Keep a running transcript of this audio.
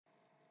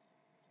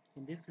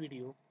In this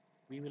video,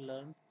 we will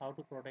learn how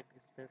to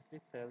protect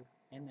specific cells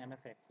in MS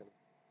Excel.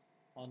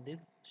 On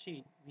this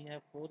sheet, we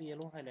have 4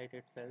 yellow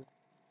highlighted cells.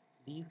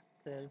 These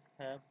cells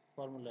have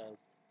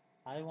formulas.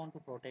 I want to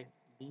protect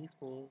these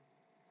 4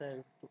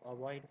 cells to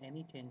avoid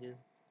any changes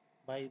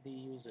by the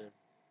user.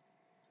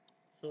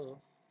 So,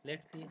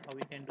 let's see how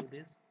we can do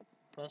this.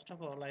 First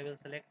of all, I will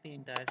select the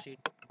entire sheet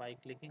by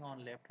clicking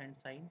on left hand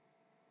side,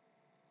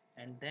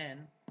 and then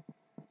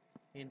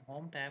in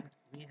Home tab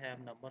we have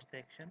Number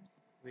section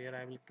where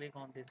I will click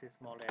on this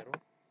small arrow.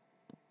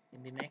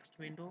 In the next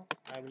window,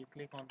 I will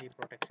click on the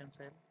Protection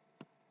cell.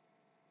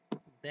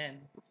 Then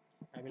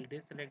I will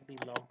deselect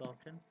the Locked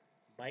option.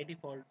 By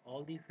default,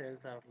 all these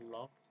cells are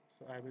locked,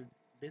 so I will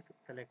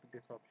deselect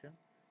this option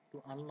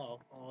to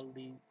unlock all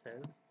the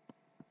cells.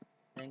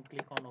 Then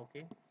click on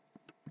OK.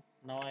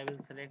 Now I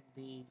will select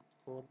the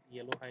 4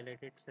 yellow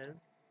highlighted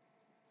cells.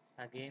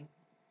 Again,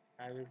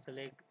 I will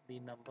select the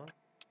number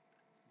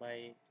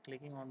by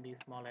clicking on the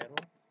small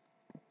arrow.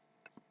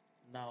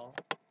 Now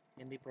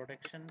in the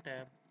Protection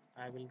tab,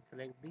 I will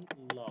select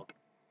the Lock.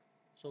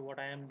 So what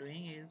I am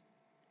doing is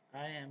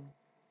I am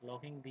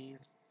locking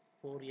these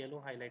 4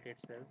 yellow highlighted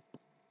cells,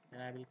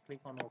 and I will click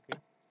on OK.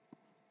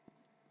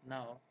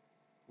 Now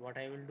what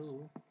I will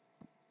do,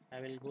 I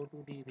will go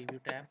to the Review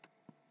tab,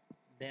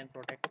 then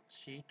Protect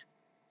Sheet,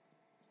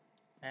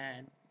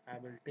 and I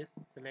will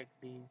deselect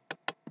the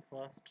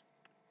first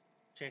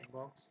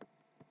checkbox,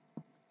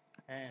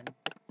 and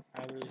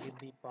I will give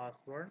the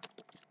password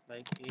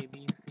like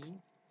ABC.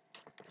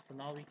 So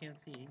now we can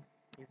see,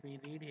 if we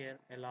read here,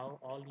 allow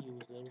all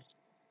users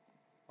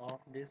of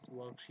this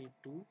worksheet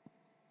to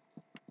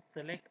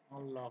select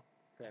unlocked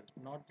cell,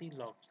 not the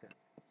locked cells.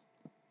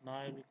 Now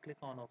I will click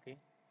on OK.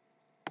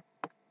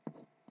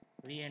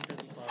 Re-enter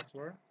the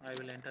password. I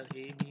will enter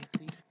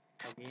ABC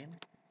again,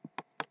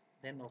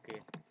 then OK.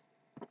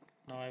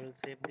 Now I will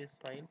save this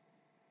file.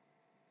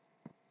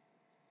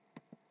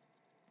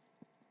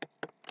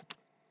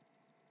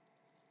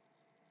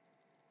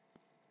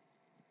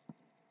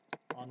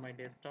 On my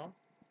desktop,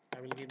 I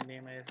will give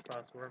name as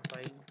password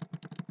file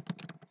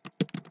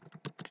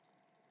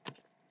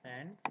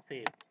and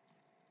save.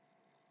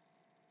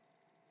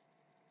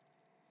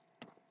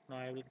 Now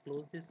I will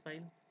close this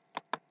file.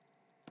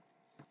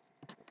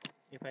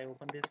 If I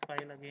open this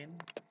file again,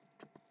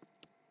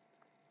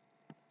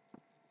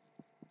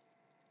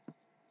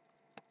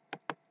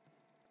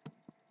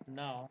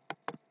 now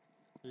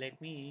let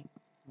me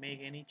make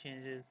any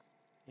changes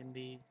in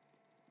the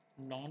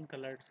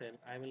non-colored cell.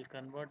 I will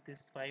convert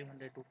this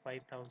 500 to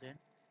 5000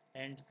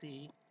 and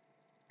see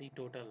the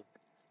total.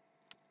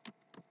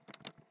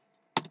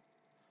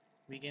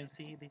 We can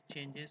see the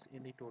changes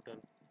in the total,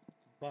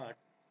 but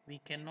we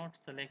cannot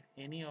select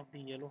any of the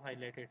yellow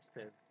highlighted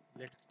cells.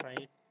 Let's try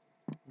it.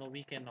 No,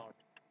 we cannot.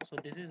 So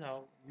this is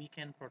how we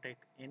can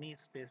protect any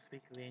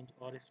specific range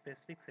or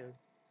specific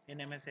cells in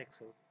MS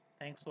Excel.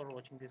 Thanks for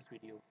watching this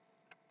video.